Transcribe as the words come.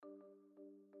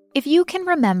If you can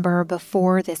remember,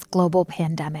 before this global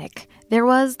pandemic, there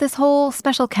was this whole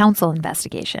special counsel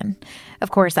investigation. Of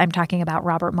course, I'm talking about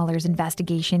Robert Mueller's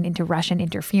investigation into Russian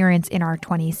interference in our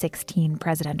 2016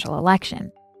 presidential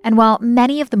election. And while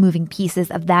many of the moving pieces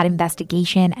of that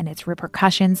investigation and its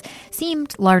repercussions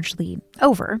seemed largely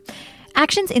over,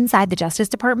 actions inside the Justice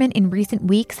Department in recent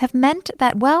weeks have meant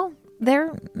that, well,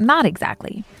 they're not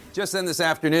exactly. Just then this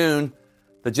afternoon,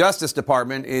 the Justice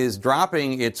Department is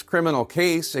dropping its criminal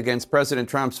case against President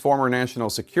Trump's former national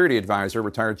security advisor,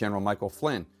 retired General Michael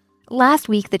Flynn. Last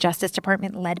week, the Justice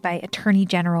Department, led by Attorney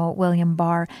General William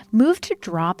Barr, moved to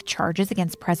drop charges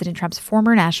against President Trump's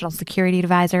former national security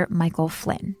advisor, Michael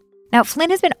Flynn. Now, Flynn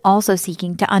has been also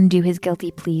seeking to undo his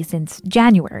guilty plea since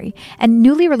January, and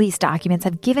newly released documents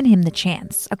have given him the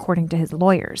chance, according to his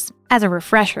lawyers. As a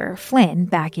refresher, Flynn,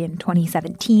 back in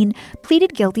 2017,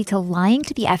 pleaded guilty to lying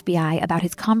to the FBI about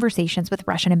his conversations with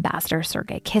Russian Ambassador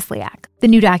Sergei Kislyak. The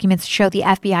new documents show the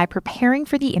FBI preparing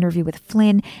for the interview with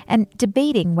Flynn and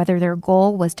debating whether their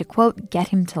goal was to, quote, get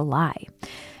him to lie.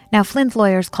 Now, Flynn's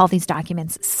lawyers call these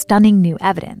documents stunning new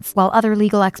evidence, while other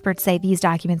legal experts say these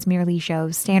documents merely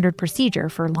show standard procedure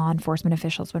for law enforcement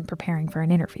officials when preparing for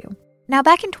an interview. Now,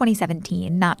 back in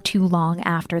 2017, not too long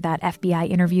after that FBI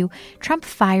interview, Trump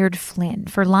fired Flynn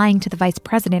for lying to the vice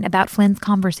president about Flynn's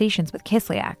conversations with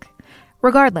Kislyak.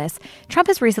 Regardless, Trump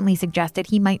has recently suggested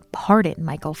he might pardon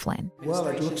Michael Flynn. Well,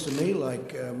 it looks to me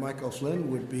like Michael Flynn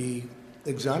would be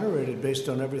exonerated based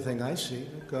on everything I see.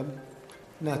 I'm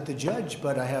not the judge,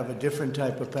 but I have a different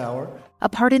type of power. A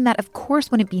pardon that, of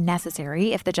course, wouldn't be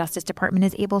necessary if the Justice Department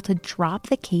is able to drop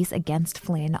the case against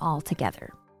Flynn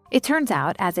altogether. It turns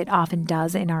out, as it often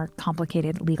does in our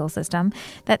complicated legal system,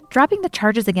 that dropping the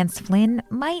charges against Flynn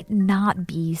might not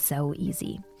be so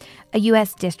easy. A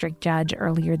U.S. district judge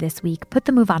earlier this week put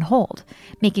the move on hold,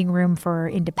 making room for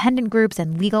independent groups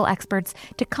and legal experts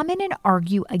to come in and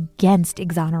argue against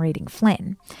exonerating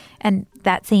Flynn. And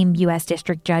that same U.S.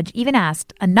 district judge even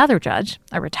asked another judge,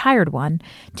 a retired one,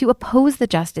 to oppose the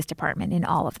Justice Department in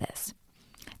all of this.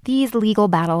 These legal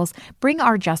battles bring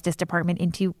our Justice Department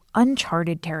into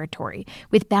uncharted territory,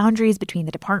 with boundaries between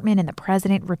the department and the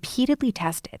president repeatedly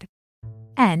tested.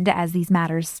 And, as these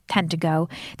matters tend to go,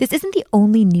 this isn't the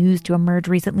only news to emerge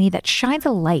recently that shines a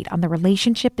light on the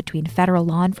relationship between federal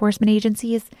law enforcement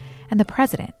agencies and the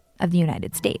President of the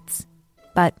United States.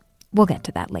 But we'll get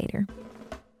to that later.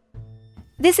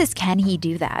 This is Can He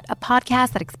Do That, a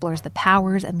podcast that explores the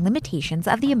powers and limitations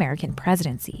of the American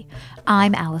presidency.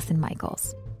 I'm Allison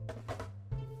Michaels.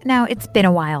 Now, it's been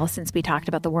a while since we talked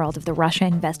about the world of the Russia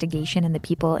investigation and the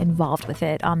people involved with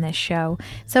it on this show,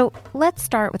 so let's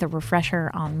start with a refresher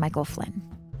on Michael Flynn.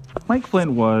 Mike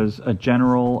Flynn was a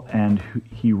general, and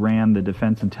he ran the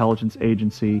Defense Intelligence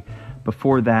Agency.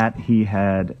 Before that, he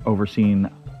had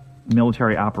overseen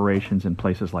military operations in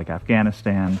places like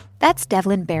Afghanistan. That's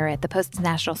Devlin Barrett, the Post's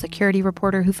national security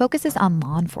reporter who focuses on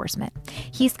law enforcement.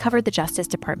 He's covered the Justice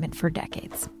Department for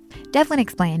decades. Devlin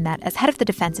explained that as head of the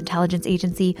Defense Intelligence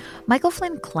Agency, Michael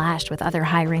Flynn clashed with other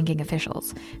high-ranking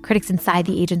officials. Critics inside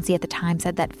the agency at the time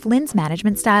said that Flynn's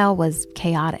management style was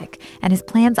chaotic, and his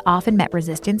plans often met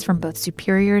resistance from both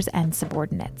superiors and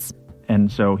subordinates.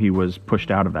 And so he was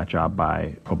pushed out of that job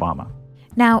by Obama.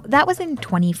 Now, that was in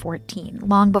 2014,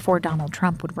 long before Donald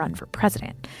Trump would run for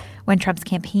president. When Trump's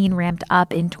campaign ramped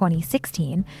up in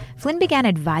 2016, Flynn began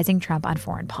advising Trump on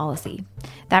foreign policy.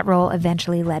 That role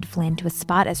eventually led Flynn to a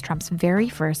spot as Trump's very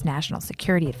first national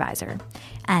security advisor.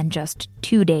 And just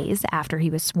 2 days after he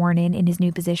was sworn in his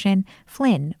new position,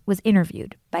 Flynn was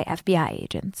interviewed by FBI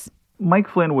agents. Mike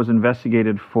Flynn was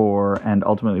investigated for and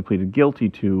ultimately pleaded guilty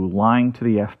to lying to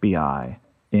the FBI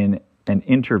in an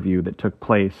interview that took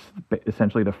place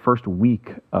essentially the first week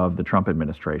of the Trump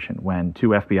administration, when 2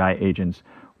 FBI agents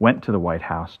went to the White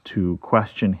House to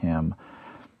question him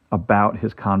about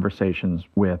his conversations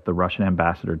with the Russian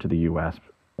ambassador to the U.S.,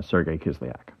 Sergei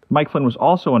Kislyak. Mike Flynn was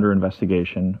also under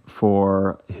investigation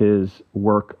for his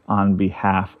work on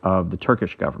behalf of the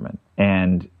Turkish government,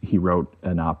 and he wrote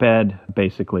an op-ed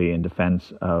basically in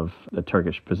defense of the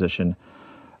Turkish position.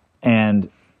 And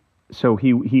so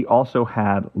he also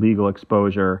had legal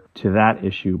exposure to that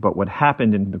issue. But what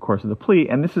happened in the course of the plea,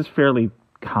 and this is fairly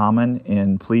common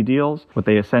in plea deals, what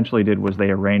they essentially did was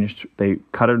they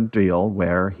cut a deal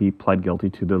where he pled guilty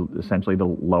to essentially the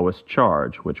lowest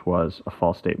charge, which was a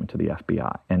false statement to the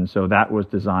FBI. And so that was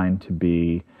designed to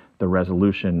be the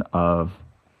resolution of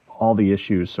all the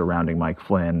issues surrounding Mike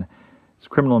Flynn. It's a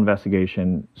criminal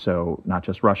investigation, so not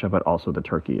just Russia, but also the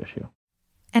Turkey issue.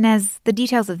 And as the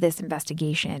details of this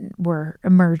investigation were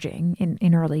emerging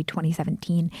in early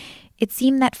 2017, it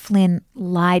seemed that Flynn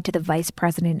lied to the vice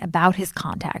president about his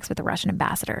contacts with the Russian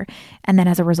ambassador. And then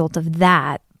as a result of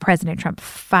that, President Trump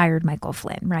fired Michael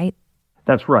Flynn, right?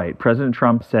 That's right. President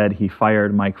Trump said he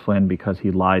fired Mike Flynn because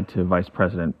he lied to Vice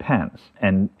President Pence.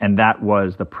 And that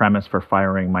was the premise for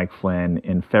firing Mike Flynn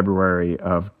in February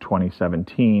of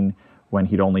 2017, when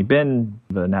he'd only been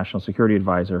the National Security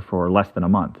Advisor for less than a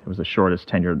month. It was the shortest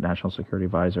tenured National Security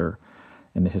Advisor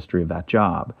in the history of that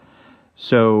job.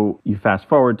 So you fast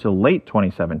forward to late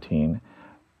 2017,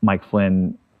 Mike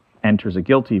Flynn enters a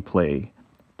guilty plea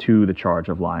to the charge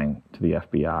of lying to the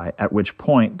FBI, at which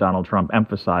point Donald Trump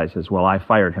emphasizes, well, I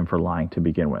fired him for lying to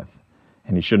begin with.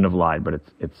 And he shouldn't have lied, but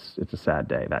it's a sad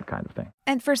day, that kind of thing.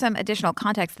 And for some additional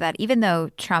context to that, even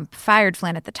though Trump fired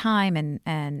Flynn at the time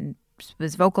and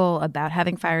was vocal about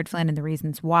having fired Flynn and the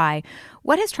reasons why,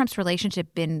 what has Trump's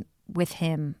relationship been with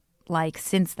him like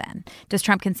since then? Does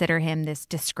Trump consider him this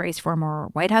disgraced former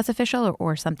White House official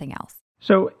or something else?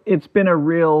 So it's been a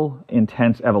real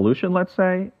intense evolution, let's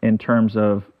say, in terms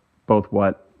of both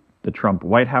what the Trump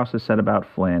White House has said about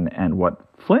Flynn and what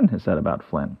Flynn has said about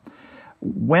Flynn.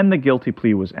 When the guilty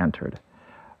plea was entered,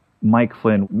 Mike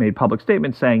Flynn made public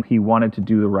statements saying he wanted to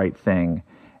do the right thing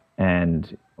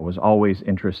and was always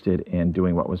interested in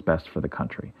doing what was best for the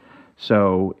country.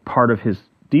 So part of his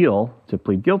deal to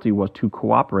plead guilty was to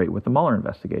cooperate with the Mueller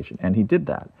investigation, and he did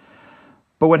that.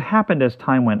 But what happened as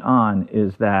time went on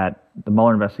is that the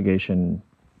Mueller investigation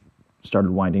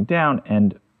started winding down,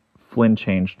 and Flynn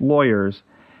changed lawyers,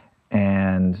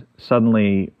 and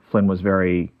suddenly Flynn was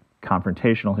very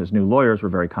confrontational. His new lawyers were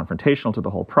very confrontational to the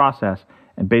whole process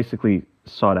and basically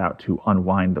sought out to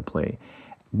unwind the plea.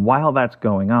 While that's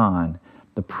going on,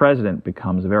 the president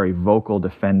becomes a very vocal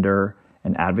defender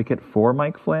and advocate for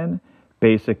Mike Flynn,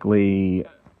 basically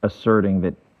asserting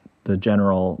that the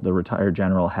retired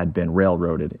general, had been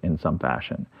railroaded in some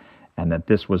fashion, and that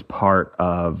this was part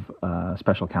of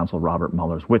Special Counsel Robert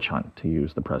Mueller's witch hunt, to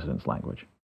use the president's language.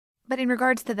 But in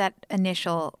regards to that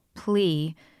initial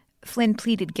plea, Flynn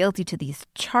pleaded guilty to these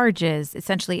charges,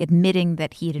 essentially admitting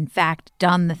that he had in fact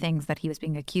done the things that he was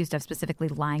being accused of, specifically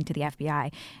lying to the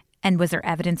FBI. And was there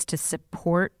evidence to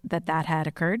support that had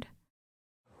occurred?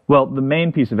 Well, the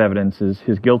main piece of evidence is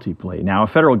his guilty plea. Now, a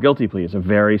federal guilty plea is a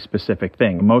very specific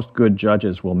thing. Most good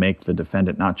judges will make the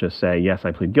defendant not just say, yes,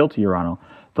 I plead guilty, Your Honor.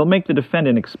 They'll make the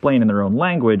defendant explain in their own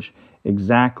language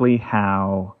exactly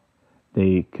how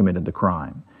they committed the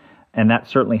crime. And that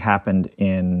certainly happened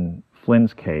in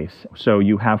Flynn's case. So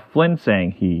you have Flynn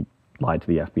saying he lied to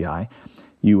the FBI.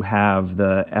 You have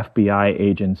the FBI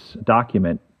agent's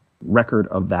document record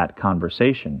of that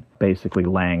conversation, basically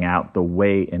laying out the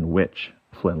way in which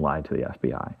Flynn lied to the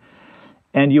FBI.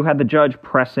 And you had the judge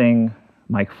pressing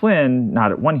Mike Flynn,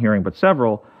 not at one hearing, but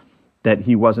several, that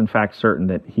he was in fact certain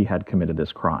that he had committed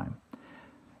this crime.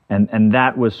 And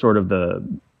that was sort of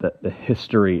the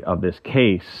history of this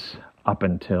case up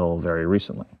until very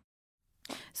recently.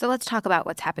 So let's talk about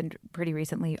what's happened pretty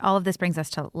recently. All of this brings us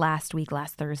to last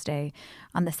Thursday,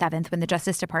 on the 7th, when the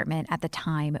Justice Department at the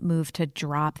time moved to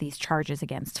drop these charges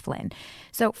against Flynn.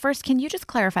 So first, can you just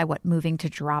clarify what moving to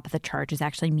drop the charges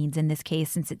actually means in this case,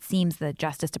 since it seems the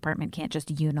Justice Department can't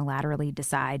just unilaterally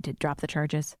decide to drop the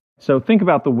charges? So think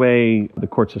about the way the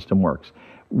court system works.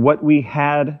 What we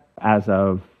had as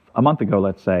of a month ago,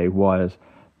 let's say, was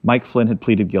Mike Flynn had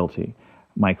pleaded guilty.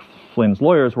 Mike Flynn's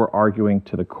lawyers were arguing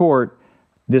to the court,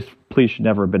 this plea should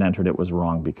never have been entered. It was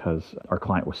wrong because our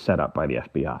client was set up by the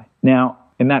FBI. Now,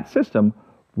 in that system,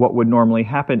 what would normally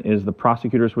happen is the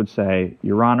prosecutors would say,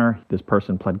 Your Honor, this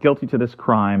person pled guilty to this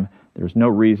crime. There's no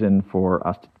reason for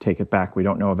us to take it back. We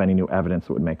don't know of any new evidence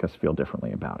that would make us feel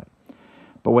differently about it.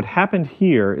 But what happened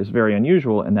here is very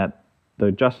unusual in that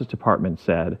the Justice Department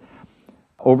said,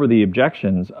 over the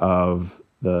objections of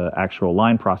the actual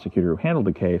line prosecutor who handled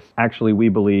the case, actually, we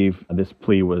believe this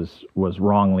plea was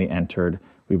wrongly entered.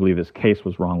 We believe this case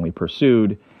was wrongly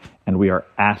pursued, and we are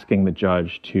asking the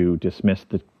judge to dismiss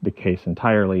the case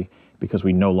entirely because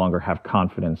we no longer have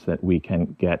confidence that we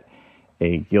can get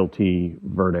a guilty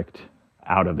verdict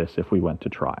out of this if we went to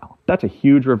trial. That's a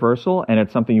huge reversal, and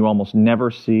it's something you almost never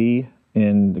see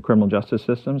in the criminal justice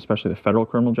system, especially the federal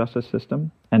criminal justice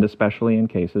system, and especially in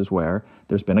cases where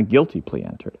there's been a guilty plea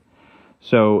entered.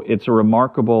 So it's a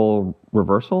remarkable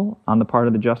reversal on the part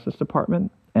of the Justice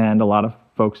Department, and a lot of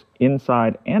folks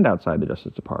inside and outside the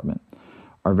Justice Department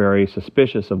are very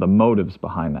suspicious of the motives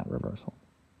behind that reversal.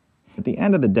 At the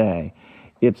end of the day,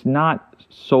 it's not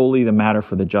solely the matter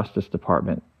for the Justice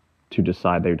Department to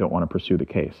decide they don't want to pursue the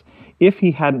case. If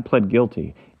he hadn't pled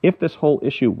guilty, if this whole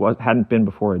issue hadn't been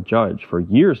before a judge for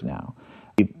years now,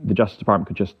 the Justice Department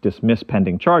could just dismiss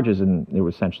pending charges and it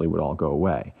essentially would all go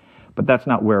away. But that's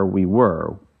not where we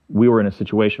were. We were in a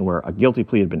situation where a guilty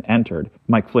plea had been entered.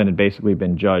 Mike Flynn had basically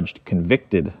been judged,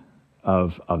 convicted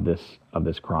of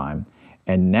this crime.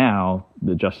 And now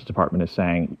the Justice Department is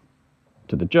saying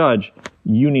to the judge,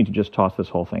 you need to just toss this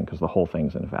whole thing because the whole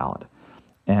thing's invalid.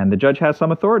 And the judge has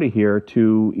some authority here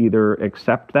to either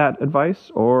accept that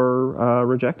advice or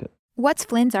reject it. What's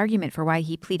Flynn's argument for why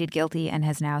he pleaded guilty and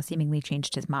has now seemingly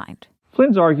changed his mind?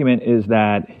 Flynn's argument is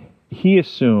that he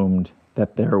assumed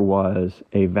that there was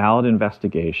a valid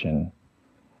investigation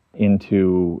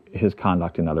into his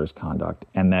conduct and others' conduct,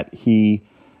 and that he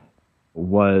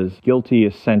was guilty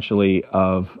essentially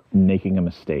of making a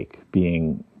mistake,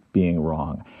 being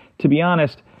wrong. To be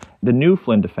honest, the new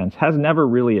Flynn defense has never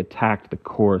really attacked the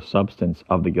core substance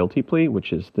of the guilty plea,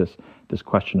 which is this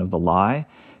question of the lie.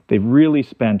 They've really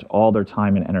spent all their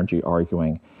time and energy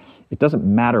arguing it doesn't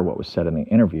matter what was said in the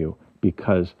interview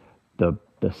because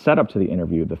the setup to the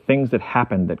interview, the things that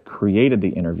happened that created the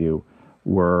interview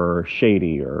were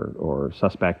shady or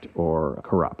suspect or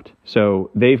corrupt.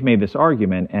 So they've made this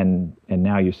argument, and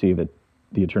now you see that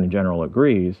the Attorney General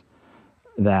agrees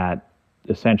that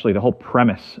essentially the whole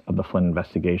premise of the Flynn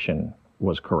investigation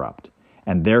was corrupt,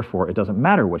 and therefore it doesn't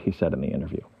matter what he said in the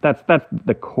interview. That's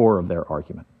the core of their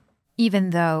argument.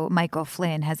 Even though Michael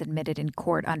Flynn has admitted in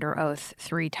court under oath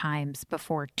 3 times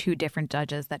before 2 different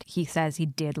judges that he says he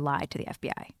did lie to the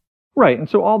FBI. Right, and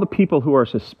so all the people who are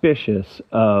suspicious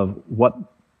of what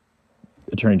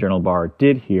Attorney General Barr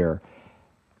did here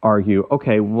argue,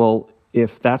 okay, well,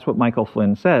 if that's what Michael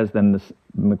Flynn says, then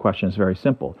the question is very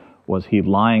simple. Was he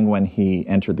lying when he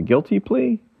entered the guilty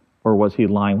plea, or was he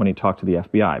lying when he talked to the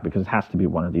FBI? Because it has to be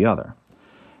one or the other.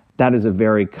 That is a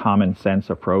very common sense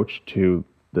approach to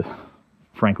the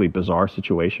frankly bizarre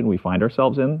situation we find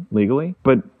ourselves in legally.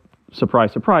 But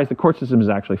surprise, surprise, the court system is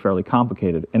actually fairly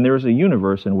complicated. And there is a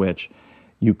universe in which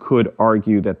you could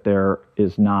argue that there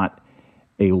is not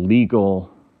a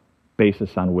legal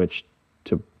basis on which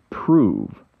to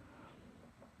prove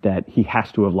that he has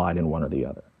to have lied in one or the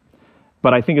other.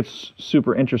 But I think it's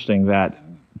super interesting that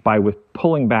with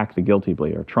pulling back the guilty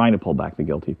plea or trying to pull back the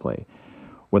guilty plea,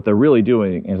 what they're really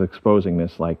doing is exposing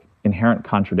this inherent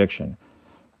contradiction,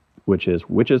 which is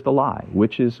the lie?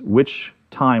 Which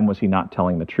time was he not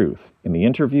telling the truth, in the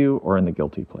interview or in the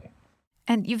guilty plea?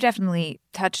 And you've definitely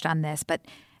touched on this, but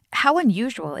how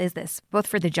unusual is this, both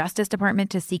for the Justice Department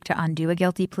to seek to undo a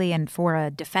guilty plea and for a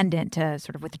defendant to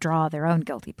sort of withdraw their own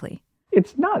guilty plea?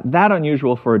 It's not that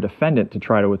unusual for a defendant to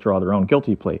try to withdraw their own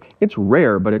guilty plea. It's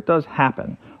rare, but it does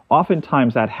happen.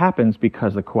 Oftentimes that happens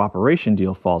because the cooperation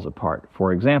deal falls apart.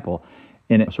 For example,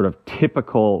 in a sort of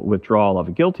typical withdrawal of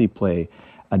a guilty plea,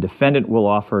 a defendant will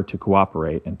offer to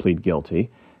cooperate and plead guilty.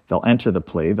 They'll enter the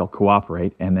plea, they'll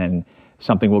cooperate, and then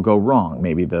something will go wrong.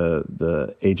 Maybe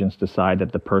the agents decide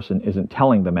that the person isn't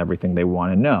telling them everything they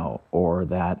want to know, or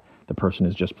that the person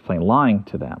is just plain lying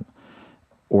to them,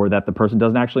 or that the person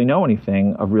doesn't actually know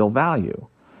anything of real value.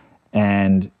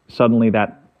 And suddenly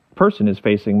that person is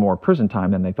facing more prison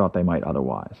time than they thought they might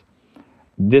otherwise.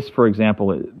 This, for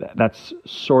example, that's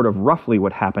sort of roughly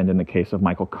what happened in the case of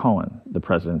Michael Cohen, the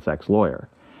president's ex-lawyer,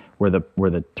 where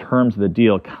the terms of the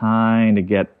deal kind of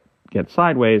get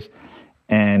sideways,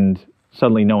 and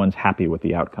suddenly no one's happy with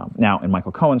the outcome. Now, in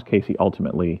Michael Cohen's case, he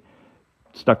ultimately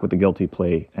stuck with the guilty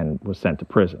plea and was sent to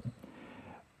prison.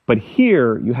 But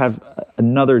here you have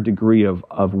another degree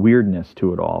of weirdness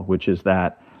to it all, which is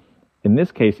that in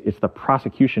this case, it's the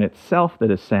prosecution itself that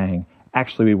is saying,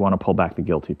 actually, we want to pull back the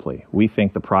guilty plea. We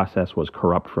think the process was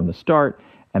corrupt from the start,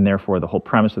 and therefore the whole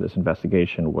premise of this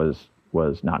investigation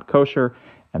was not kosher,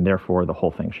 and therefore the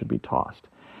whole thing should be tossed.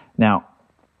 Now,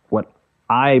 what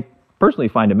I personally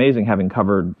find amazing, having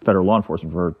covered federal law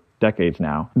enforcement for decades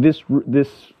now, this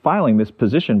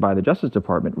position by the Justice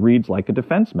Department reads like a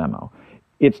defense memo.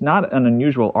 It's not an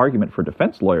unusual argument for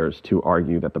defense lawyers to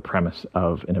argue that the premise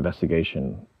of an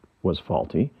investigation was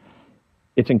faulty.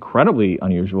 It's incredibly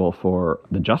unusual for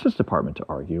the Justice Department to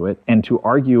argue it, and to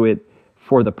argue it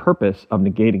for the purpose of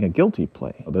negating a guilty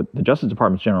plea. The Justice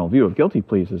Department's general view of guilty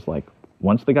pleas is like,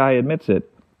 once the guy admits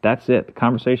it, that's it. The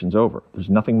conversation's over. There's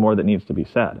nothing more that needs to be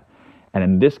said. And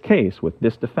in this case, with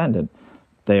this defendant,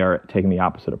 they are taking the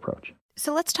opposite approach.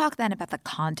 So let's talk then about the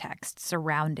context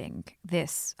surrounding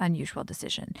this unusual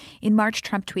decision. In March,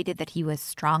 Trump tweeted that he was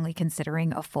strongly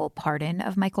considering a full pardon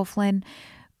of Michael Flynn.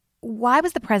 Why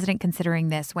was the president considering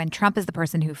this when Trump is the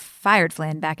person who fired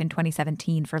Flynn back in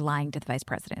 2017 for lying to the vice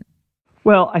president?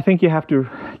 Well, I think you have to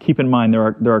keep in mind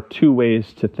there are 2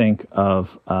 ways to think of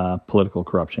political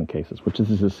corruption cases, which this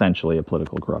is essentially a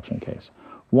political corruption case.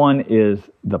 One is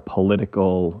the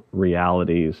political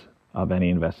realities of any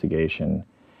investigation,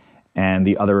 and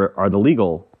the other are the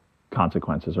legal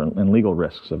consequences and legal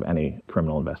risks of any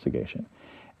criminal investigation.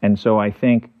 And so I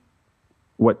think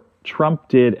what Trump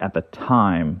did at the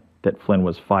time that Flynn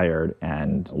was fired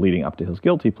and leading up to his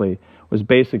guilty plea was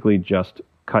basically just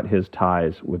cut his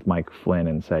ties with Mike Flynn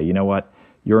and say, you know what,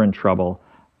 you're in trouble.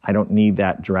 I don't need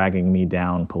that dragging me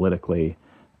down politically.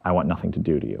 I want nothing to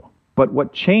do to you. But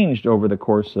what changed over the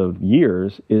course of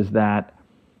years is that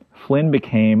Flynn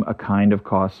became a kind of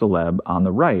cause célèbre on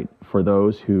the right for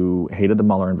those who hated the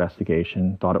Mueller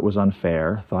investigation, thought it was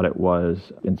unfair, thought it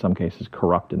was, in some cases,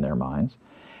 corrupt in their minds.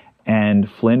 And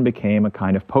Flynn became a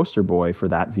kind of poster boy for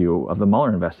that view of the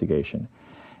Mueller investigation.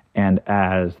 And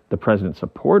as the president's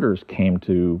supporters came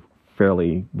to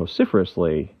fairly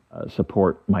vociferously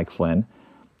support Mike Flynn,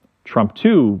 Trump,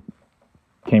 too,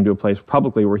 came to a place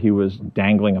publicly where he was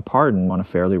dangling a pardon on a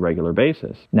fairly regular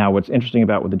basis. Now, what's interesting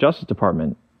about what the Justice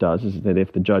Department does is that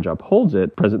if the judge upholds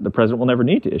it, the president will never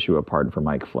need to issue a pardon for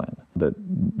Mike Flynn.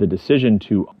 The decision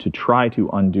to try to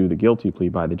undo the guilty plea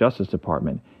by the Justice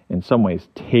Department in some ways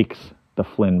takes the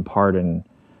Flynn pardon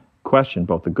question,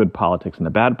 both the good politics and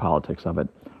the bad politics of it,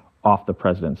 off the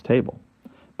president's table.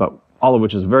 But all of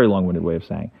which is a very long-winded way of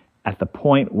saying, at the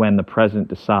point when the president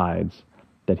decides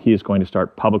that he is going to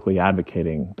start publicly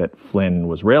advocating that Flynn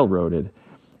was railroaded,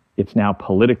 it's now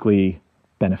politically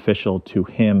beneficial to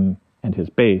him and his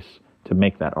base to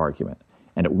make that argument.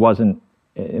 And it wasn't,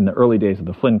 in the early days of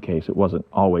the Flynn case, it wasn't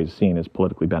always seen as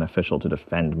politically beneficial to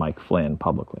defend Mike Flynn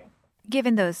publicly.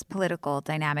 Given those political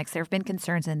dynamics, there have been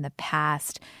concerns in the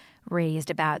past raised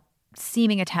about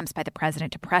seeming attempts by the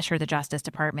president to pressure the Justice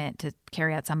Department to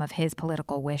carry out some of his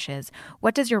political wishes.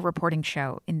 What does your reporting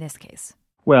show in this case?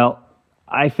 Well,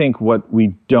 I think what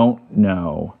we don't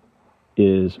know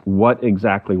is what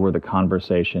exactly were the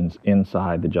conversations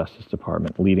inside the Justice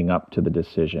Department leading up to the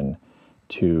decision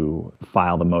to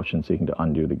file the motion seeking to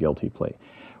undo the guilty plea.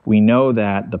 We know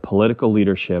that the political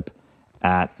leadership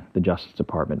at the Justice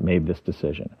Department made this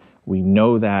decision. We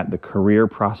know that the career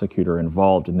prosecutor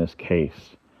involved in this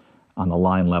case on the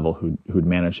line level who'd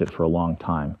managed it for a long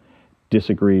time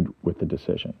disagreed with the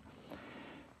decision.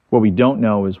 What we don't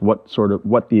know is what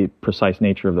the precise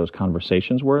nature of those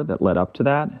conversations were that led up to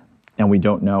that, and we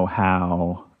don't know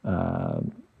how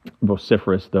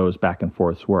vociferous those back and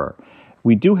forths were.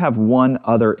 We do have one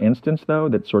other instance, though,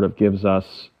 that sort of gives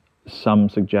us some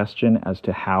suggestion as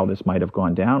to how this might have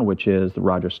gone down, which is the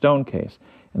Roger Stone case.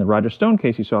 In the Roger Stone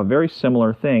case, you saw a very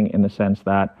similar thing in the sense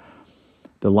that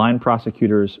the line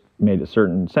prosecutors made a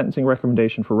certain sentencing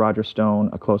recommendation for Roger Stone,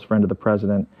 a close friend of the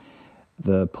president.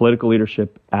 The political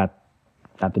leadership at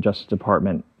the Justice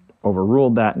Department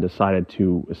overruled that and decided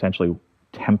to essentially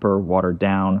water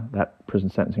down that prison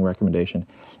sentencing recommendation,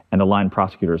 and the line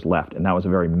prosecutors left. And that was a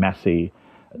very messy,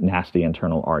 nasty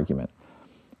internal argument.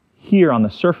 Here on the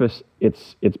surface,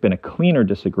 it's been a cleaner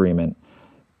disagreement,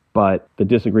 but the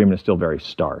disagreement is still very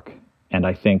stark. And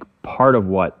I think part of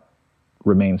what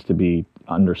remains to be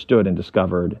understood and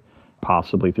discovered,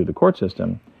 possibly through the court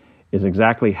system, is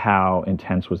exactly how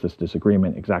intense was this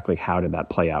disagreement, exactly how did that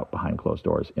play out behind closed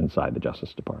doors inside the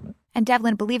Justice Department. And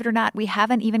Devlin, believe it or not, we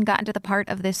haven't even gotten to the part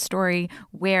of this story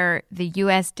where the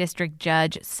U.S. District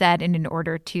Judge said in an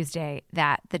order Tuesday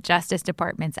that the Justice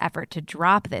Department's effort to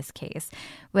drop this case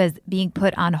was being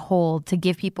put on hold to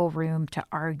give people room to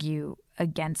argue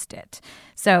against it.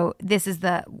 So this is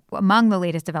among the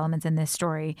latest developments in this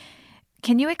story.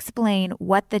 Can you explain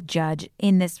what the judge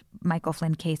in this Michael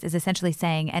Flynn case is essentially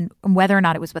saying and whether or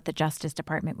not it was what the Justice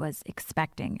Department was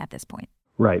expecting at this point?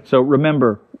 Right. So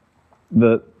remember,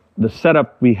 the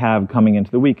setup we have coming into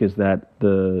the week is that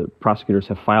the prosecutors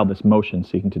have filed this motion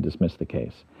seeking to dismiss the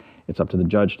case. It's up to the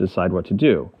judge to decide what to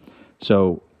do.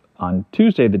 So on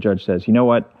Tuesday, the judge says, you know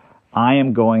what, I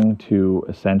am going to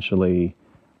essentially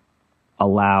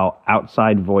allow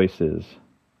outside voices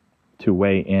to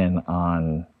weigh in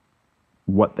on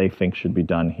what they think should be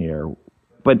done here,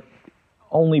 but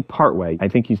only partway. I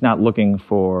think he's not looking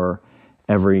for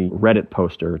every Reddit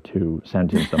poster to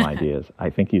send him some ideas. I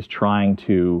think he's trying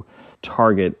to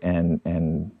target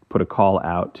and put a call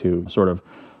out to sort of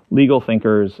legal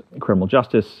thinkers, criminal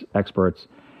justice experts,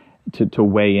 to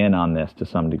weigh in on this to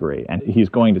some degree. And he's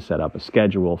going to set up a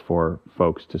schedule for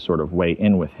folks to sort of weigh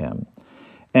in with him.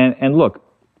 And look,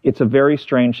 it's a very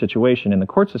strange situation in the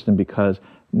court system because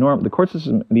the court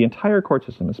system, the entire court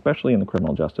system, especially in the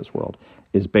criminal justice world,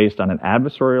 is based on an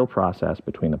adversarial process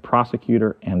between the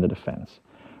prosecutor and the defense.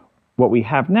 What we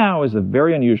have now is a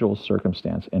very unusual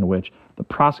circumstance in which the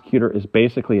prosecutor is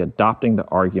basically adopting the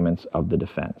arguments of the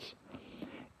defense.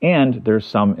 And there's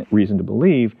some reason to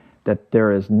believe that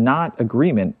there is not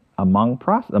agreement among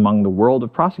the world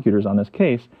of prosecutors on this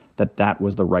case that that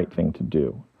was the right thing to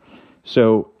do.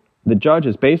 So the judge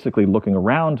is basically looking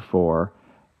around for,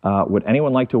 would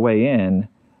anyone like to weigh in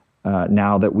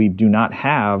now that we do not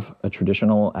have a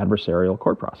traditional adversarial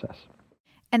court process?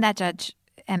 And that judge,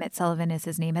 Emmett Sullivan is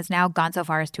his name, has now gone so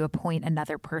far as to appoint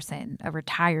another person, a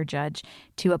retired judge,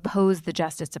 to oppose the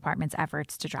Justice Department's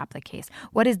efforts to drop the case.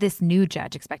 What is this new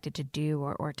judge expected to do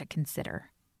or to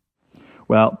consider?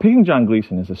 Well, picking John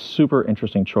Gleeson is a super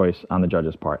interesting choice on the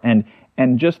judge's part. And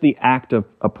just the act of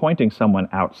appointing someone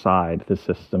outside the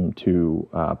system to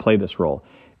play this role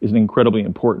is an incredibly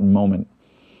important moment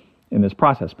in this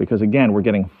process because, again, we're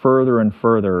getting further and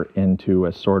further into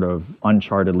a sort of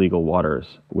uncharted legal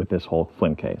waters with this whole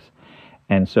Flynn case.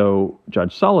 And so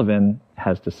Judge Sullivan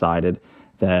has decided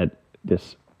that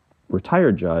this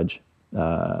retired judge,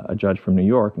 a judge from New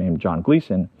York named John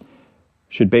Gleeson,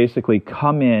 should basically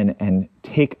come in and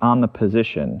take on the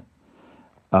position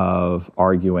of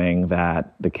arguing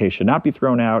that the case should not be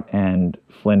thrown out and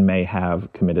Flynn may have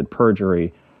committed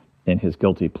perjury in his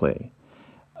guilty plea.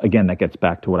 Again, that gets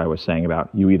back to what I was saying about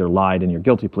you either lied in your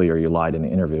guilty plea or you lied in the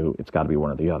interview. It's got to be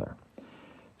one or the other.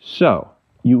 So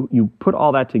you put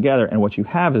all that together, and what you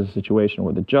have is a situation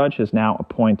where the judge has now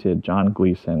appointed John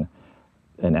Gleeson,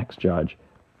 an ex-judge,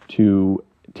 to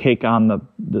take on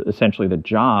essentially the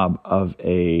job of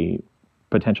a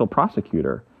potential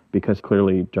prosecutor, because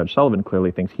clearly Judge Sullivan clearly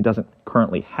thinks he doesn't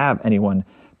currently have anyone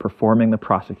performing the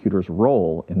prosecutor's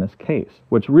role in this case.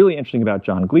 What's really interesting about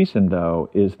John Gleeson,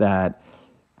 though, is that,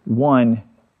 one,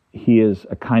 he is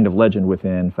a kind of legend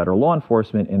within federal law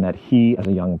enforcement in that he, as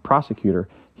a young prosecutor,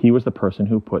 he was the person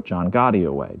who put John Gotti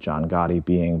away. John Gotti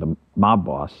being the mob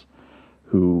boss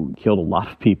who killed a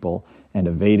lot of people and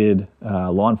evaded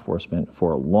law enforcement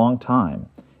for a long time.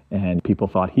 And people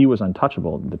thought he was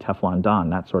untouchable, the Teflon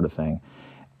Don, that sort of thing.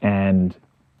 And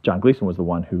John Gleeson was the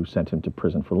one who sent him to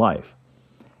prison for life.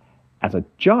 As a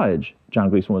judge, John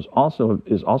Gleeson is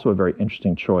also a very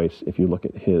interesting choice if you look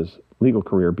at his legal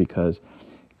career, because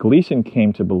Gleeson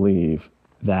came to believe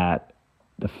that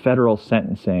the federal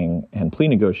sentencing and plea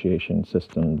negotiation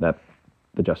system that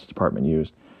the Justice Department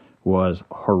used was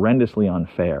horrendously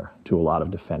unfair to a lot of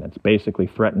defendants, basically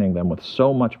threatening them with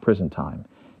so much prison time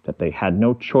that they had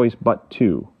no choice but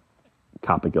to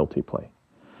cop a guilty plea.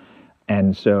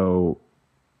 And so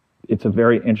it's a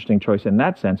very interesting choice in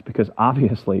that sense, because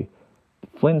obviously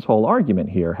Flynn's whole argument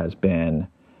here has been,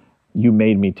 you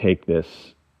made me take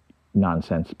this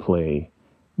nonsense plea.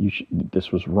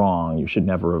 This was wrong. You should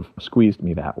never have squeezed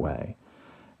me that way.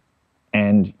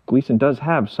 And Gleeson does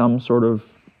have some sort of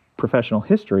professional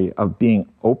history of being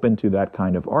open to that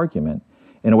kind of argument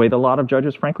in a way that a lot of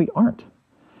judges, frankly, aren't.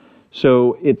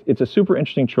 So it's a super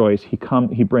interesting choice. He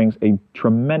brings a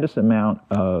tremendous amount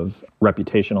of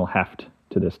reputational heft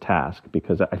to this task,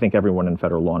 because I think everyone in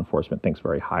federal law enforcement thinks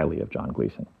very highly of John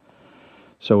Gleeson.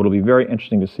 So it'll be very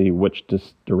interesting to see which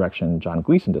direction John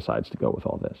Gleeson decides to go with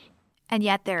all this. And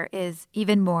yet there is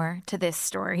even more to this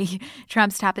story.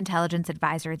 Trump's top intelligence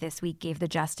advisor this week gave the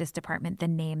Justice Department the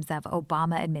names of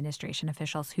Obama administration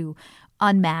officials who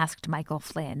unmasked Michael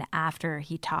Flynn after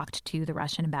he talked to the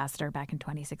Russian ambassador back in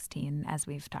 2016, as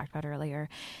we've talked about earlier.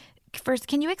 First,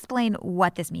 can you explain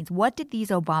what this means? What did these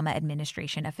Obama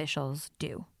administration officials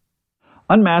do?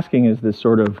 Unmasking is this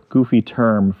sort of goofy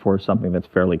term for something that's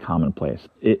fairly commonplace.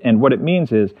 And what it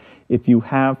means is if you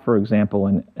have, for example,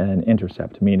 an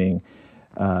intercept, meaning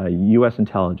U.S.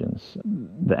 intelligence,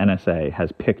 the NSA,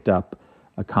 has picked up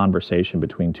a conversation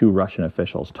between two Russian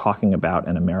officials talking about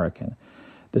an American.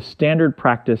 The standard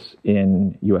practice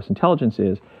in U.S. intelligence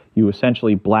is you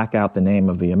essentially black out the name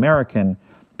of the American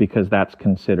because that's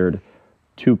considered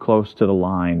too close to the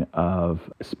line of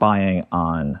spying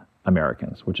on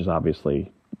Americans, which is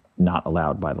obviously not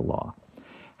allowed by the law.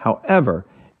 However,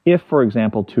 if, for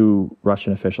example, two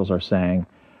Russian officials are saying,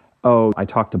 oh, I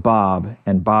talked to Bob,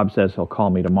 and Bob says he'll call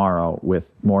me tomorrow with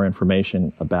more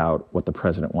information about what the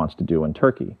president wants to do in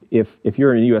Turkey. If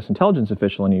you're a U.S. intelligence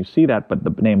official and you see that, but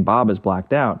the name Bob is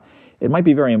blacked out, it might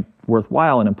be very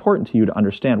worthwhile and important to you to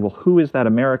understand, well, who is that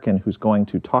American who's going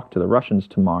to talk to the Russians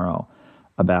tomorrow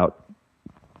about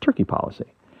Turkey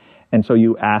policy? And so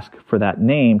you ask for that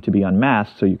name to be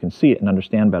unmasked so you can see it and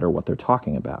understand better what they're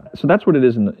talking about. So that's what it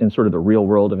is in sort of the real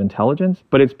world of intelligence,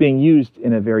 but it's being used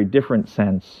in a very different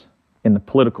sense in the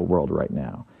political world right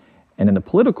now. And in the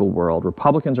political world,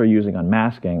 Republicans are using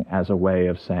unmasking as a way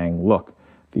of saying, look,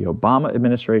 the Obama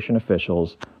administration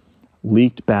officials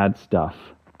leaked bad stuff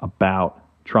about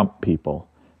Trump people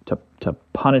to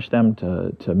punish them,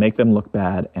 to make them look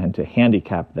bad, and to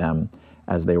handicap them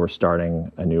as they were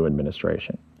starting a new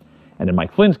administration. and in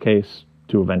Mike Flynn's case,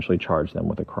 to eventually charge them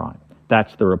with a crime.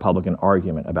 That's the Republican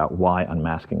argument about why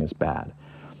unmasking is bad.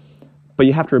 But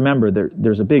you have to remember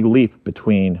there's a big leap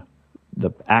between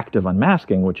the act of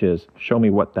unmasking, which is show me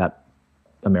what that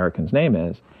American's name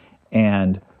is,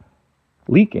 and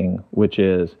leaking, which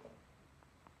is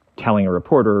telling a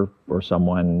reporter or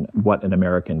someone what an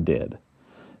American did.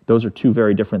 Those are two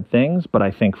very different things, but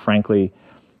I think, frankly,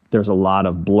 there's a lot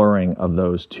of blurring of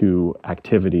those two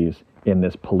activities in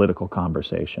this political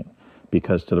conversation.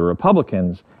 Because to the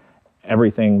Republicans,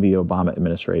 everything the Obama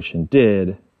administration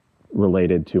did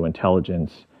related to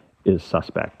intelligence is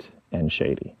suspect and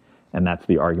shady. And that's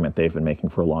the argument they've been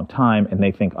making for a long time. And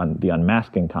they think the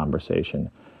unmasking conversation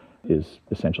is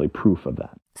essentially proof of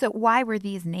that. So why were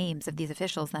these names of these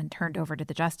officials then turned over to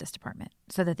the Justice Department?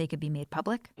 So that they could be made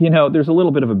public? You know, there's a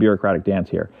little bit of a bureaucratic dance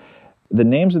here. The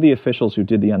names of the officials who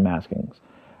did the unmaskings,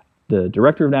 the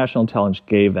Director of National Intelligence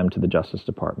gave them to the Justice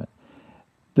Department.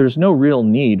 There's no real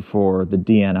need for the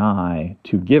DNI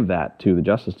to give that to the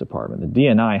Justice Department. The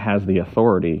DNI has the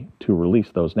authority to release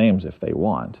those names if they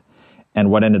want.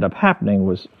 And what ended up happening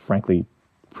was, frankly,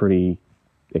 pretty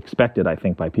expected, I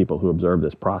think, by people who observe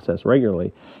this process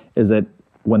regularly, is that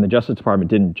when the Justice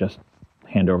Department didn't just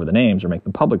hand over the names or make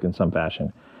them public in some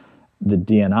fashion, the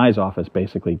DNI's office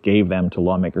basically gave them to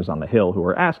lawmakers on the Hill who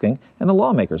were asking, and the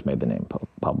lawmakers made the name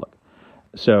public.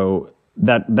 So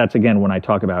that's again, when I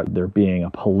talk about there being a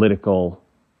political,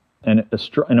 an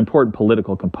important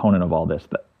political component of all this,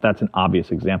 that's an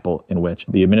obvious example in which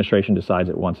the administration decides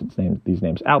it wants these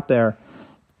names out there,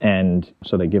 and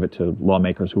so they give it to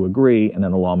lawmakers who agree, and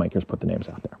then the lawmakers put the names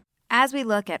out there. As we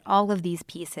look at all of these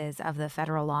pieces of the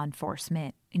federal law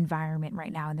enforcement environment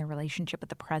right now and their relationship with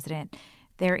the president,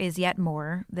 there is yet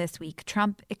more this week.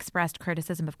 Trump expressed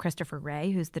criticism of Christopher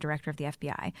Wray, who's the director of the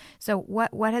FBI. So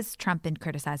what has Trump been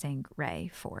criticizing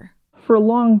Wray for? For a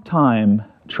long time,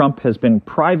 Trump has been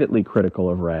privately critical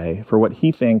of Wray for what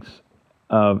he thinks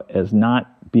of as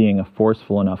not being a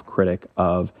forceful enough critic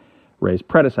of Wray's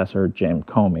predecessor, James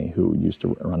Comey, who used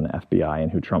to run the FBI and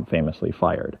who Trump famously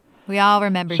fired. We all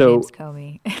remember James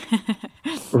Comey.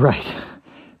 Right.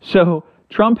 So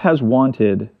Trump has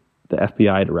wanted the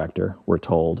FBI director, we're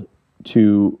told,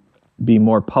 to be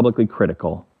more publicly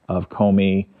critical of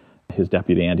Comey, his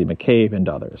deputy Andy McCabe, and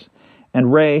others.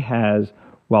 And Wray has,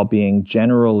 while making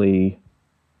general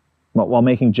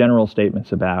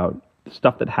statements about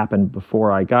stuff that happened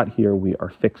before I got here, we are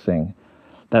fixing.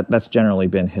 That's generally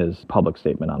been his public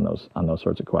statement on those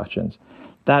sorts of questions.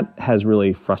 That has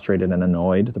really frustrated and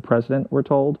annoyed the president, we're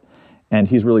told, and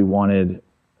he's really wanted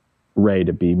Wray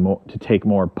to take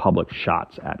more public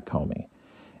shots at Comey.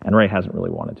 And Wray hasn't really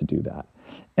wanted to do that.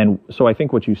 And so I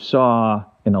think what you saw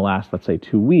in the last, let's say,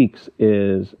 2 weeks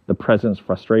is the president's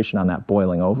frustration on that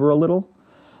boiling over a little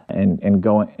and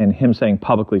him saying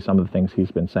publicly some of the things he's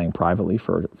been saying privately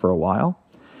for a while.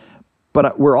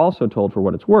 But we're also told, for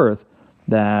what it's worth,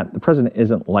 that the president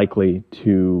isn't likely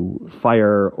to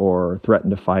fire or threaten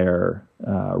to fire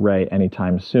Wray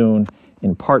anytime soon,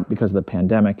 in part because of the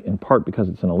pandemic, in part because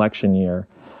it's an election year.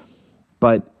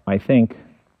 But I think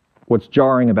what's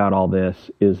jarring about all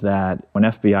this is that an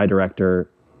FBI director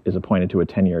is appointed to a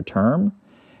 10-year term,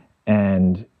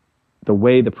 and the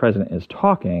way the president is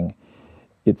talking,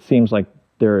 it seems like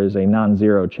there is a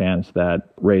non-zero chance that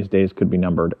Wray's days could be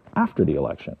numbered after the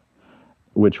election,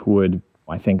 which would,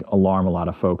 I think, alarm a lot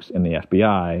of folks in the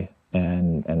FBI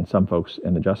and some folks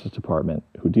in the Justice Department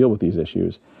who deal with these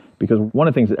issues. Because one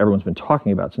of the things that everyone's been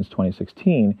talking about since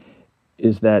 2016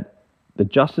 is that the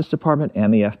Justice Department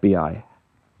and the FBI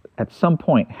at some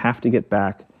point have to get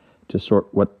back to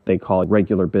sort what they call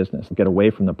regular business, get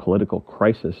away from the political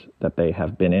crisis that they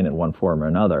have been in one form or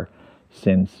another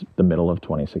since the middle of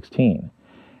 2016.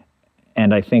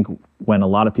 And I think when a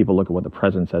lot of people look at what the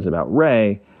president says about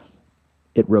Wray,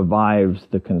 it revives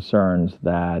the concerns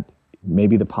that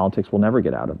maybe the politics will never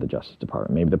get out of the Justice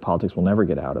Department, maybe the politics will never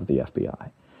get out of the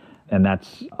FBI. And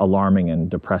that's alarming and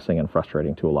depressing and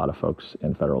frustrating to a lot of folks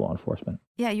in federal law enforcement.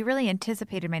 Yeah, you really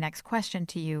anticipated my next question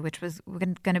to you, which was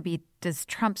going to be, does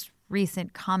Trump's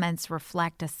recent comments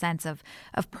reflect a sense of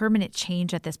permanent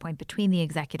change at this point between the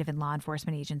executive and law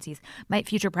enforcement agencies? Might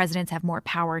future presidents have more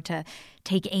power to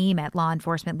take aim at law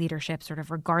enforcement leadership, sort of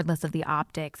regardless of the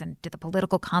optics? And do the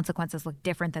political consequences look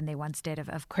different than they once did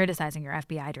of criticizing your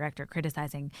FBI director,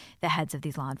 criticizing the heads of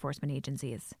these law enforcement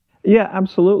agencies? Yeah,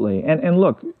 absolutely. And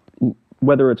look,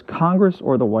 whether it's Congress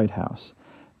or the White House,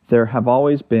 there have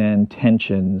always been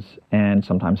tensions and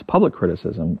sometimes public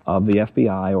criticism of the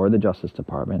FBI or the Justice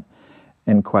Department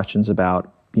and questions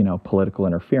about, political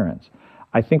interference.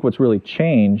 I think what's really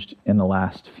changed in the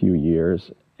last few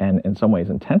years and in some ways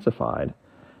intensified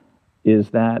is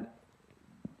that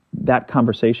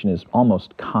conversation is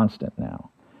almost constant now.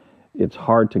 It's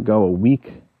hard to go a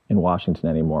week in Washington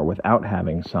anymore without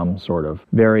having some sort of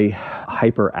very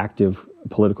hyperactive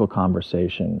political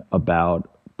conversation about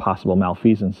possible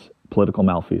malfeasance, political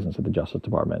malfeasance at the Justice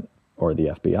Department or the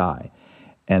FBI.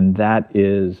 And that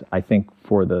is, I think,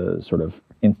 for the sort of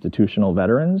institutional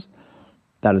veterans,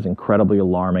 that is incredibly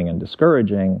alarming and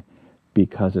discouraging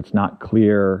because it's not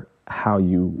clear how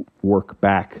you work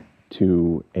back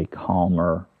to a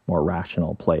calmer, more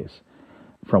rational place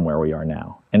from where we are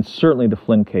now. And certainly the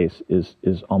Flynn case is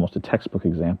almost a textbook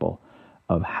example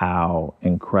of how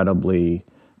incredibly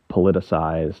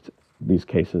politicized these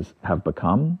cases have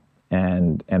become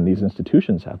and these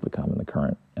institutions have become in the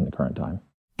current time.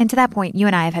 And to that point, you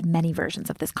and I have had many versions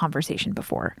of this conversation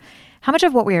before. How much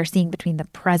of what we are seeing between the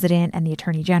president and the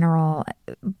attorney general,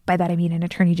 by that I mean an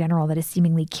attorney general that is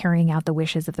seemingly carrying out the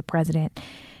wishes of the president,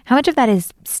 how much of that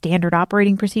is standard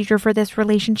operating procedure for this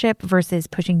relationship versus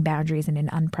pushing boundaries in an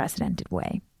unprecedented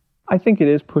way? I think it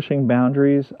is pushing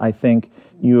boundaries. I think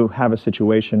you have a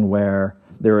situation where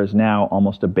there is now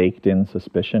almost a baked-in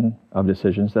suspicion of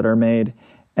decisions that are made.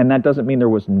 And that doesn't mean there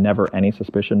was never any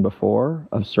suspicion before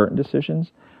of certain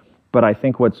decisions. But I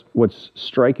think what's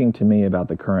striking to me about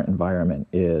the current environment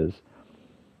is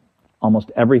almost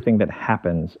everything that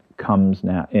happens comes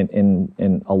now,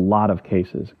 in a lot of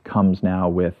cases, comes now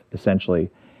with essentially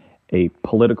a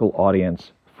political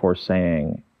audience for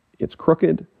saying it's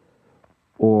crooked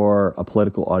or a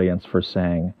political audience for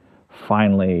saying,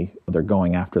 finally, they're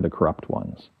going after the corrupt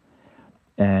ones.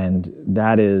 And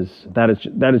that is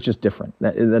just different.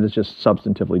 That is just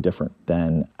substantively different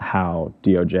than how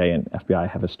DOJ and FBI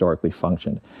have historically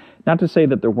functioned. Not to say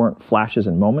that there weren't flashes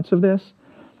and moments of this,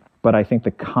 but I think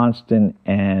the constant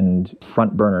and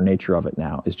front burner nature of it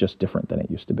now is just different than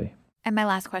it used to be. And my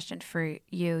last question for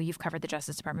you, you've covered the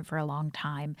Justice Department for a long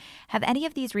time. Have any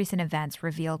of these recent events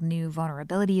revealed new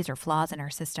vulnerabilities or flaws in our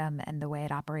system and the way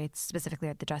it operates, specifically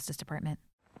at the Justice Department?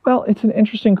 Well, it's an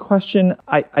interesting question.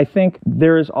 I think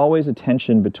there is always a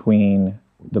tension between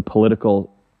the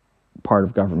political part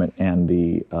of government and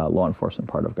the law enforcement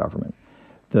part of government.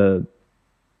 The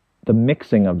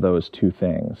mixing of those two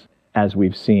things, as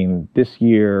we've seen this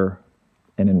year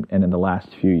and in the last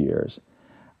few years,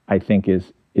 I think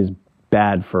is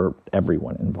bad for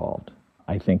everyone involved.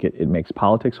 I think it makes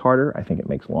politics harder. I think it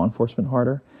makes law enforcement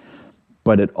harder.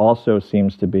 But it also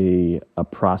seems to be a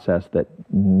process that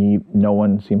no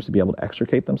one seems to be able to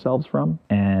extricate themselves from.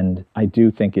 And I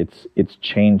do think it's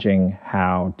changing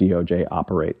how DOJ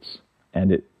operates.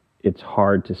 And it's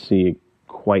hard to see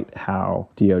quite how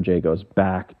DOJ goes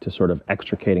back to sort of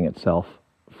extricating itself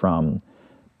from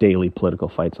daily political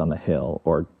fights on the Hill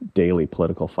or daily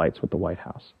political fights with the White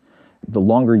House. The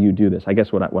longer you do this, I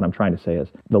guess what I'm trying to say is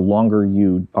the longer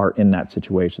you are in that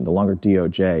situation, the longer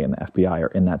DOJ and the FBI are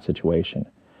in that situation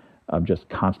of just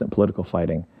constant political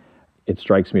fighting, it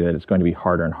strikes me that it's going to be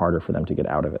harder and harder for them to get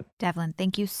out of it. Devlin,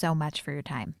 thank you so much for your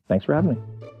time. Thanks for having me.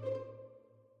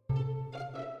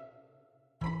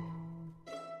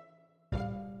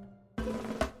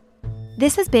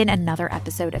 This has been another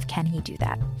episode of Can He Do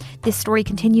That? This story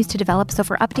continues to develop, so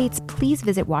for updates, please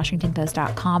visit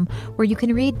WashingtonPost.com, where you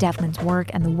can read Devlin's work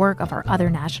and the work of our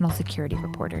other national security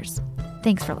reporters.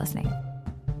 Thanks for listening.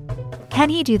 Can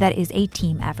He Do That is a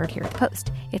team effort here at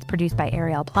Post. It's produced by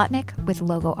Ariel Plotnick, with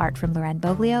logo art from Loren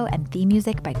Boglio and theme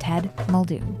music by Ted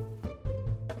Muldoon.